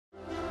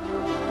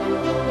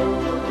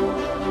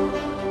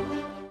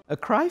A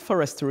cry for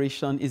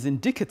restoration is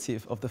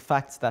indicative of the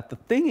fact that the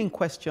thing in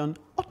question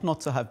ought not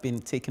to have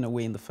been taken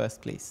away in the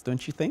first place,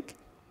 don't you think?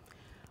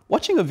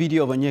 Watching a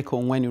video of Onyeka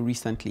Onwenu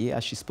recently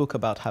as she spoke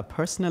about her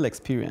personal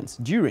experience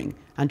during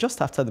and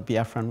just after the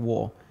Biafran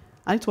War,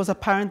 and it was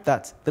apparent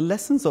that the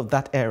lessons of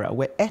that era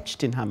were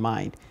etched in her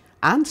mind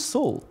and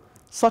soul,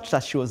 such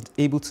that she was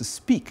able to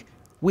speak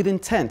with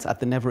intent at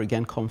the Never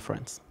Again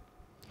conference.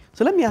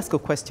 So let me ask a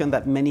question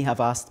that many have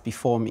asked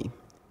before me.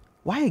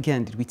 Why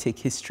again did we take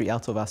history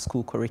out of our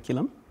school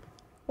curriculum?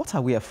 What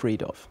are we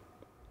afraid of?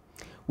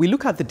 We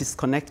look at the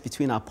disconnect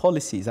between our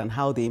policies and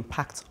how they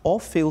impact or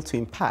fail to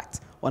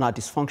impact on our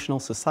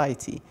dysfunctional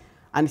society,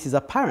 and it is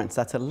apparent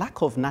that a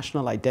lack of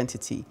national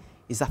identity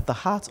is at the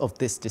heart of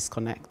this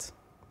disconnect.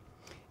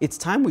 It's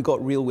time we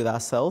got real with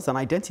ourselves and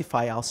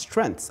identify our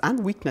strengths and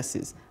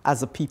weaknesses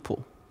as a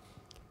people.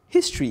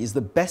 History is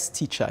the best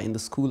teacher in the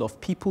school of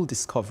people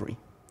discovery.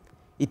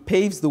 It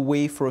paves the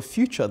way for a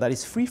future that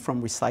is free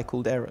from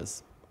recycled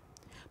errors.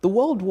 The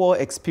World War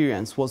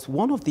experience was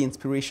one of the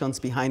inspirations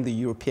behind the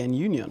European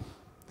Union.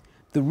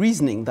 The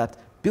reasoning that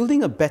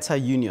building a better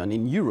union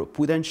in Europe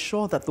would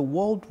ensure that the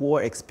World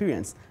War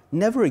experience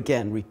never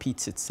again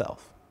repeats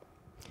itself.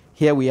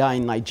 Here we are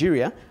in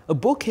Nigeria, a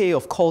bouquet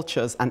of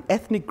cultures and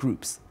ethnic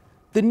groups.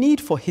 The need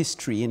for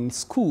history in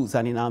schools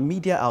and in our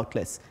media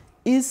outlets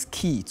is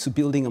key to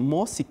building a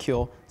more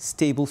secure,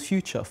 stable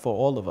future for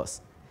all of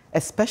us,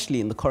 especially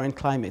in the current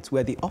climate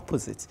where the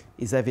opposite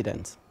is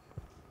evident.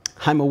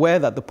 I'm aware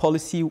that the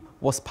policy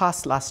was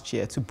passed last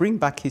year to bring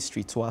back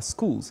history to our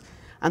schools,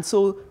 and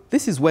so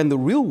this is when the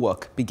real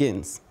work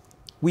begins.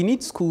 We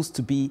need schools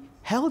to be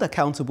held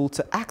accountable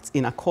to act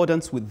in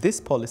accordance with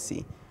this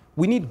policy.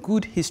 We need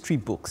good history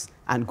books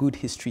and good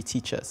history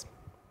teachers.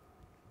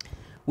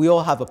 We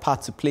all have a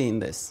part to play in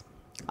this.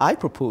 I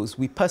propose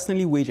we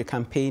personally wage a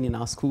campaign in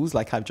our schools,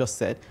 like I've just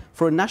said,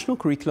 for a national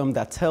curriculum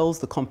that tells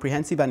the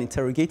comprehensive and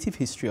interrogative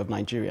history of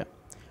Nigeria.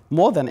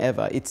 More than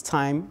ever, it's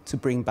time to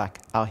bring back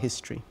our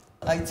history.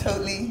 I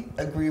totally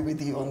agree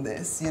with you on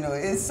this. You know,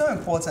 it's so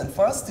important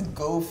for us to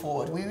go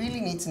forward. We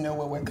really need to know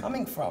where we're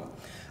coming from.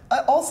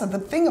 Also, the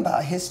thing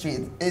about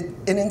history, it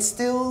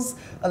instills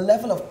a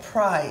level of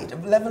pride, a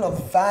level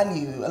of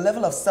value, a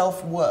level of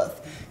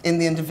self-worth in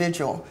the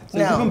individual. So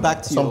now, going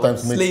back to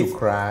sometimes your makes slave, you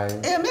cry.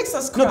 It makes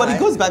us cry. No, but it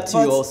goes back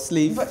to your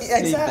slave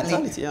exactly.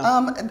 mentality.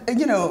 Yeah.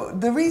 You know,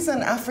 the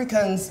reason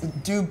Africans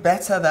do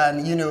better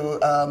than, you know,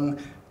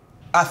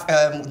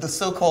 the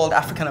so-called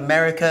African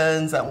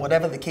Americans and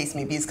whatever the case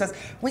may be is because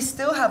we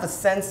still have a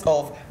sense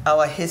of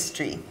our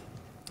history.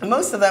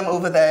 Most of them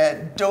over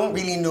there don't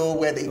really know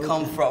where they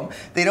come from.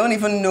 They don't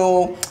even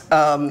know,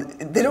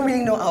 they don't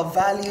really know our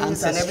values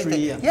Ancestry and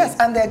everything. And yes,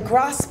 and they're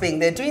grasping,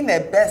 they're doing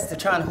their best to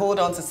try and hold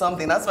on to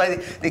something. That's why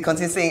they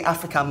continue saying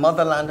African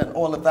motherland and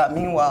all of that.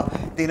 Meanwhile,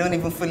 they don't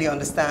even fully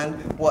understand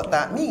what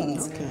that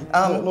means. Okay.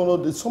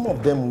 No, some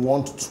of them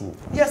want to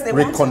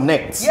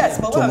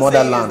reconnect to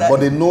motherland, but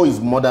they know it's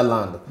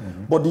motherland.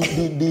 But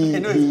they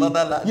know it's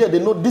motherland. Yeah, they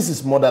know this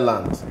is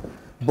motherland.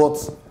 But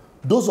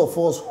those of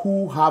us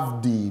who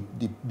have the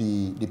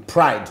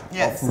pride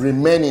of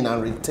remaining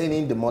and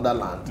retaining the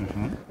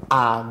motherland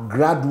are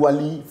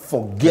gradually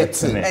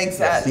forgetting,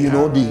 you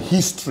know, the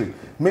history.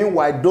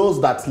 Meanwhile,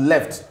 those that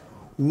left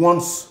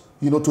once,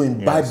 you know, to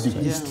imbibe the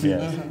history,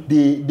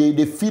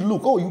 they feel,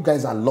 look, oh, you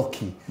guys are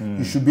lucky.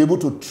 You should be able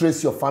to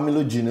trace your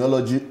family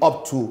genealogy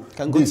up to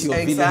this.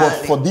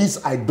 But for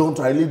this, I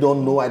really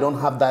don't know. I don't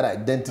have that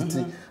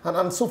identity.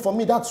 And so for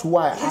me, that's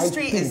why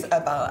history is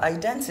about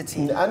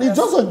identity. And it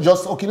doesn't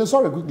just, okay,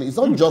 sorry, quickly. It's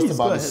not just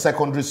about the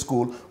secondary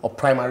school or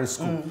primary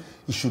school.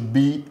 It should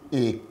be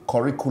a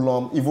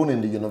curriculum, even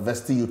in the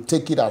university. You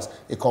take it as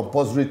a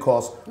compulsory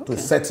course to a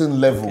certain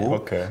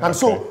level. And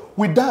so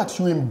with that,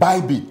 you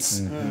imbibe it.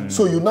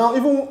 So you now,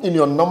 even in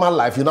your normal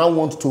life, you now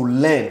want to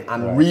learn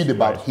and read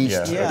about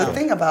history. The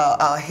thing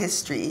about our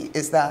history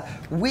is that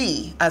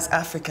we, as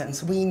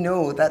Africans, we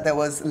know that there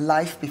was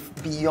life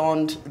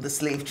beyond the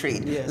slave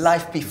trade,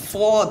 life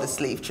before the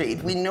slave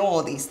trade. We know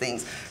all these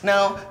things.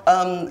 Now,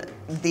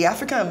 the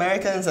African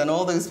Americans and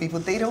all those people,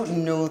 they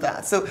don't know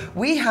that. So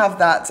we have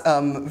that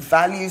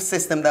value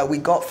system that we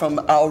got from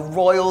our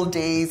royal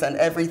days and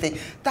everything.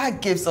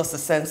 That gives us a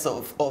sense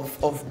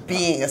of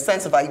being, a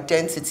sense of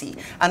identity.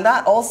 And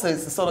that also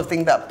is the sort of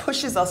thing that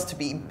pushes us to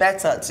be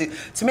better,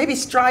 to maybe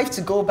strive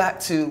to go back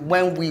to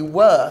when we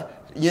were,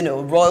 you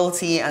know,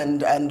 royalty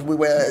and we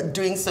were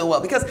doing so well.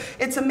 Because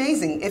it's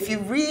amazing. If you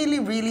really,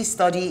 really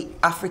study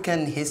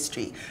African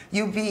history,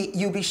 you'll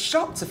be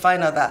shocked to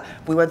find out that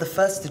we were the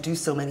first to do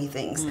so many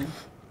things.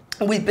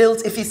 We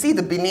built, if you see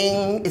the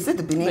Benin, is it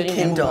the Benin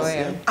Kingdom?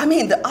 I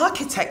mean, the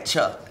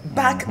architecture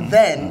back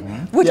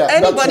then, would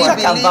anybody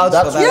believe?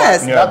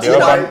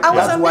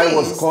 That's why it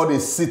was called a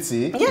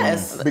city.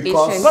 Yes,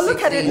 because but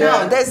look at it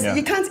now.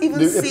 You can't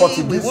even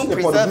see. We won't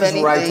preserve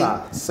anything.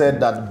 Writer said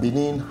that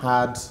Benin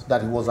had,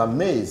 that he was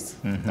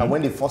amazed that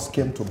when they first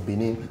came to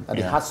Benin, that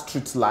they had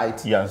street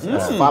light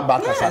as far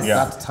back as at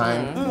that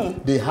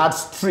time. They had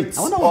streets.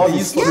 All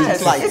these street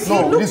lights.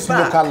 No, this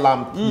local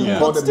lamp.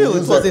 But still,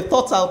 it was a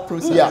thought-out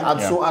process.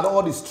 And so and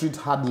all the streets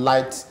had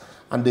lights,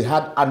 and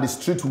the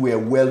streets were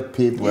well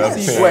paved,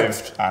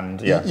 swept, and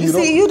you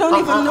see, you don't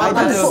even know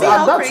that. So,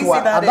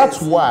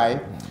 that's why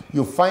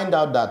you find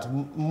out that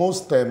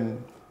most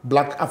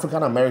black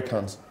African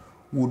Americans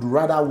would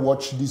rather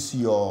watch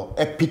your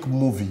epic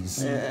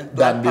movies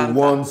than the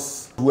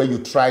ones where you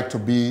try to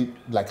be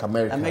like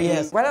American.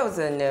 Yes. While I was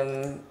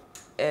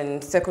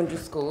in secondary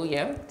school,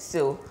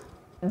 so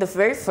the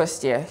very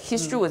first year,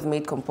 history was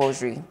made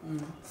compulsory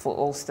for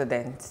all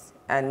students.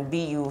 And be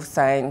you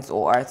science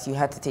or arts, you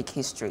had to take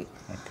history.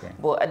 Okay.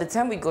 But at the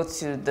time we got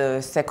to the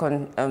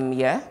second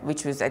year,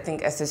 which was I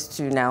think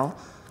SS2 now,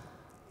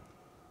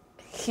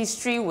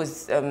 history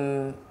was,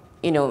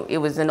 it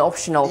was an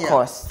optional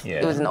course.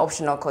 Yeah. It was an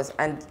optional course.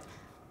 And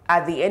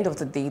at the end of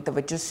the day, there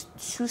were just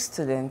 2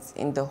 students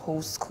in the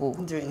whole school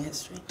doing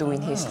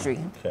history.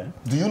 Okay.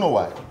 Do you know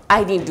why?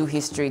 I didn't do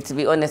history, to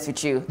be honest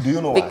with you. Do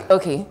you know why?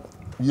 Okay.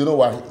 You know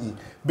why?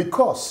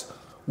 Because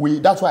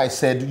that's why I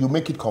said you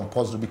make it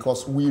compulsory,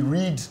 because we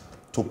read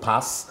to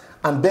pass,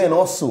 and then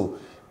also,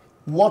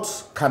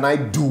 what can I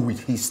do with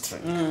history?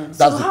 That's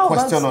the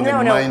question on the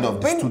mind of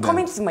the student.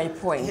 Coming to my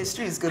point,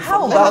 history is good.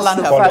 How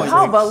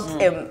about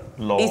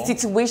a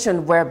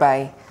situation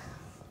whereby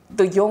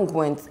the young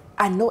ones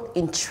are not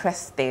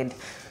interested,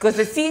 because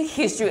they see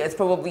history as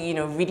probably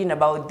reading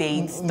about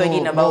dates,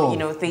 studying about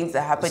things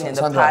that happened in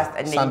the past,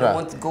 and then you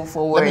want to go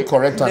forward. Let me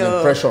correct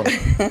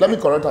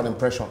an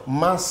impression.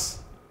 Maths.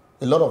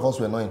 A lot of us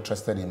were not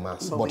interested in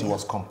maths, but it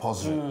was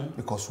compulsory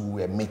because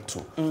we were made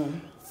to.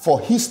 For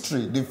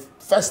history, the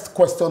first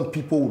question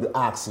people would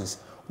ask is,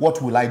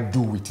 what will I do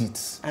with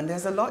it? And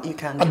there's a lot you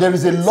can do. And there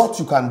is a lot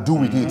you can do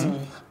with it.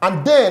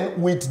 And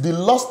then, with the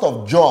loss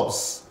of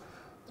jobs,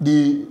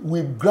 we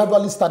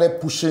gradually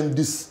started pushing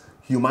these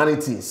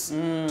humanities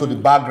to the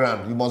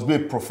background. You must be a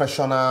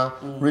professional,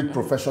 read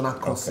professional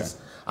courses.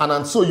 Okay.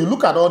 And so you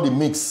look at all the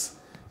mix.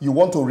 You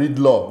want to read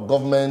law,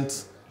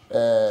 government,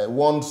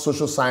 1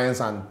 social science,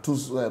 and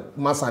 2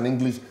 maths and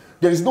English.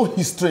 There is no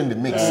history in the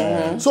mix.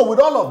 So with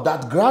all of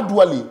that,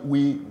 gradually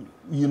we,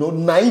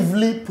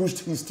 naively pushed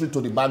history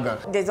to the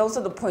background. There's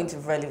also the point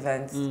of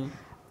relevance.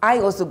 I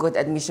also got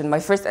admission. My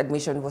first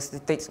admission was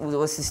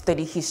to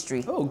study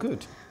history. Oh,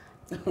 good.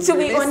 To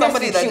be honest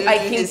with you, I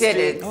hated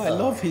it. Oh, I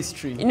love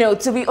history.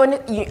 To be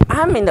honest,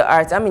 I'm in the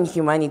arts, I'm in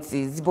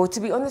humanities, but to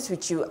be honest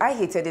with you, I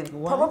hated it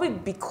probably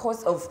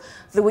because of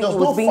the way it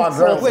was being taught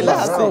in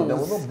schools. There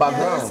was no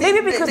background.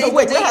 Maybe because of the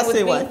way it was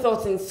being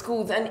taught in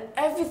schools, and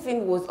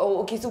everything was,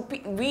 so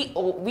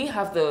we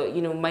have the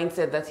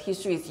mindset that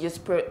history is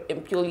just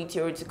purely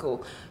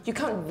theoretical. You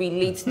can't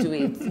relate to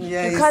it.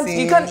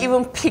 You can't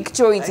even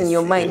picture it in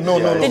your mind.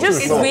 They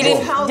just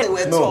reading how they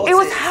were taught. It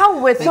was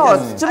how we're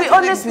taught. To be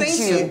honest with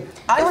you.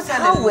 I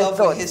fell in love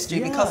with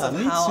history because of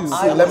how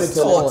I was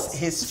taught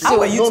history. How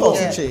were you taught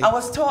history? I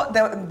was taught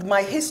that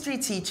my history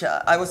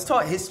teacher, I was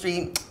taught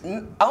history.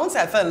 I won't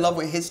say I fell in love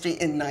with history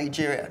in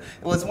Nigeria.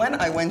 It was when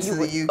I went to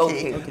the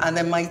UK, and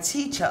then my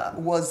teacher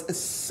was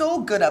so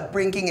good at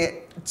bringing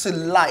it to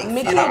life.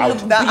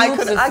 That I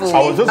could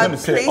actually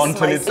place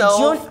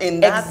myself in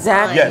that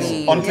time.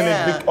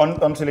 Yes,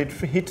 until it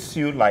hits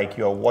you like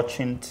you're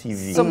watching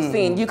TV.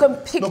 Something. You can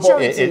picture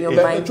it in your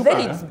mind.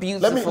 Then it's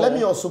beautiful. Let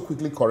me also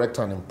quickly correct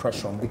an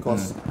impression,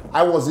 because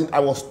I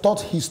was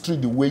taught history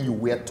the way you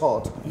were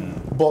taught,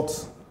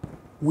 but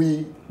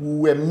we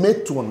were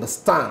made to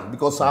understand,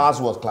 because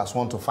ours was class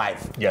 1 to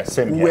 5. Yes,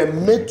 same here. We were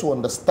made to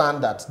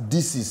understand that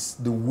this is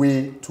the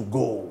way to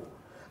go.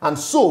 And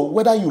so,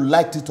 whether you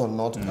liked it or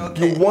not,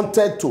 you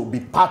wanted to be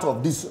part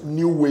of this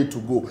new way to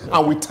go.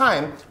 And with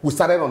time, we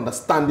started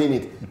understanding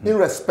it,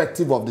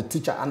 irrespective of the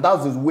teacher. And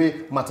that's the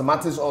way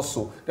mathematics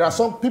also. There are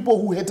some people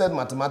who hated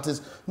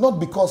mathematics, not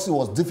because it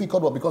was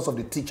difficult, but because of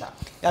the teacher.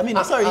 I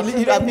mean, sorry,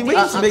 I've been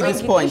waiting to make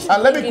this point.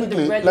 And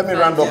let me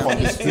round up on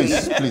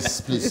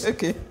this, please.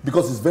 Okay.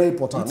 Because it's very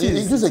important.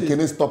 This is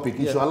Ekene's topic.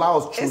 You should allow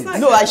us through it.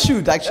 No, I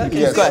should, actually.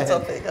 Yes. Go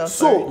ahead.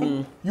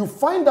 So, you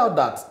find out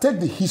that, take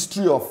the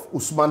history of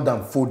Usman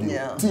Danfodio.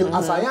 Till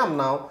as I am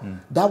now,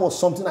 that was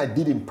something I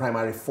did in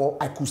primary 4.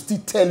 I could still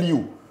tell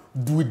you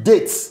with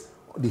dates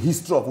the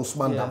history of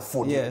Usman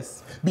Danfodio.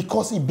 Yes.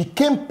 Because it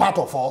became part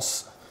of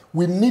us.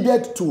 We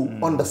needed to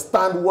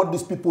understand what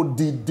these people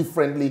did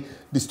differently.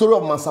 The story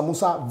of Mansa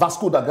Musa,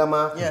 Vasco da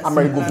Gama,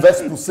 Amerigo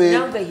Vespucci.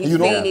 Now that he's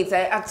saying it,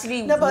 I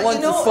actually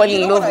want to fall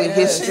in love with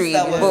history.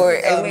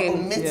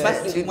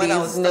 When I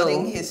was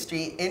studying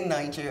history in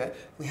Nigeria,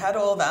 we had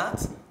all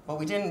that, but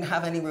we didn't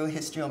have any real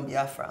history on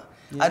Biafra.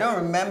 I don't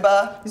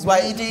remember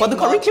reading. But the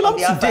curriculum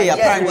today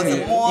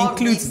apparently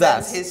includes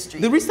that. History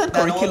the recent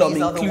curriculum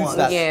includes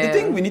that. The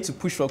thing we need to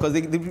push for, because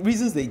the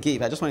reasons they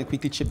gave, I just want to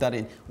quickly chip that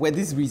in, were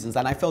these reasons,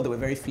 and I felt they were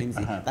very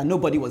flimsy. That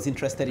nobody was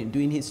interested in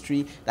doing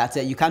history, that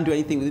you can't do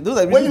anything with it. Those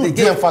are the reasons they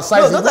gave. Those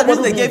are the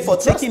reasons they gave for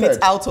taking it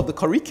out of the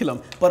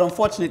curriculum. But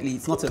unfortunately,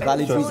 it's not a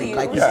valid reason.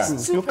 Like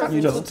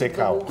you just take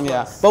out.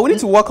 But we need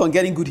to work on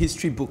getting good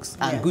history books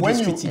and good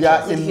history teachers. There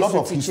are a lot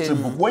of history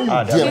books. When you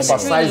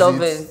de-emphasize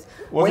it,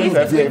 when you you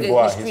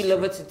history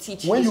lover to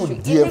teach when you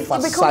history,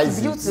 de-emphasize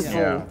it becomes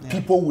beautiful.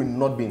 people will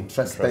not be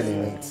interested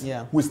in it.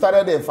 Yeah. We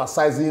started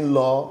emphasizing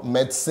law,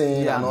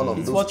 medicine, and all of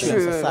it's those what things. you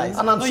emphasize.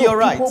 And no, so you're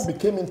right. people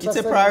became interested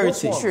It's a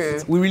priority. in those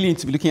ones. True. We really need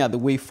to be looking at the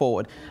way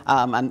forward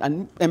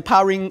and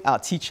empowering our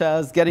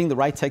teachers, getting the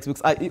right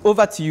textbooks.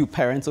 Over to you,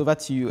 parents, over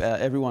to you,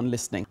 everyone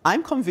listening.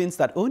 I'm convinced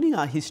that owning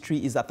our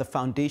history is at the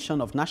foundation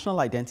of national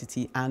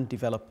identity and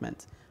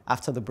development.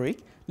 After the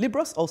break,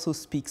 Libros also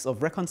speaks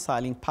of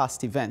reconciling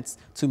past events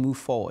to move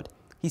forward.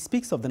 He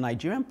speaks of the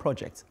Nigerian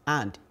project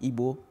and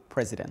Igbo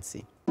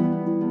presidency. 5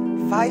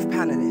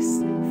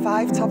 panelists,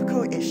 5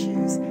 topical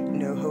issues,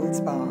 no holds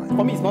barred.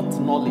 For me, it's not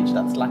knowledge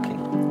that's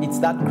lacking. It's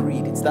that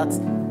greed, it's that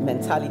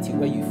mentality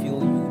where you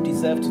feel you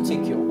deserve to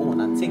take your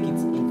own and take it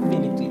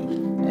infinitely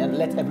and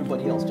let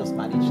everybody else just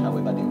manage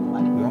however they will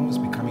manage. We're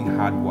almost becoming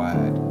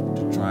hardwired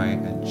to try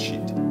and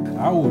cheat.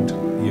 I would,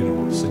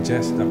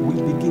 suggest that we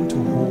begin to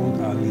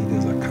hold our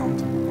leaders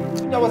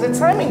accountable. There was a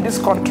time in this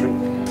country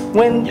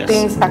when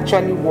things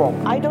actually work.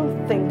 I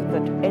don't think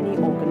that any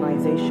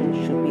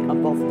organization should be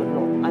above the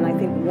law. And I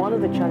think one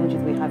of the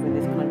challenges we have in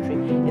this country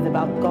is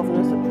about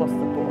governance across the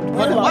board.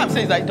 But what I'm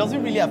saying is that it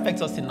doesn't really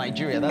affect us in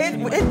Nigeria. That's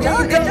really It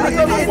does.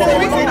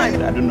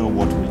 I don't know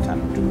what we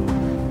can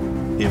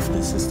do if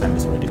the system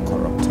is already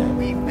corrupted.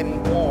 We've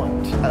been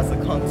warned as a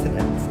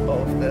continent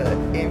of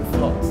the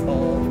influx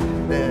of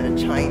the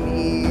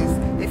Chinese.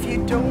 If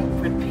you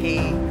don't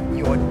repay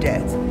your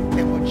debt,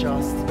 they will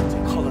just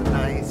colonize.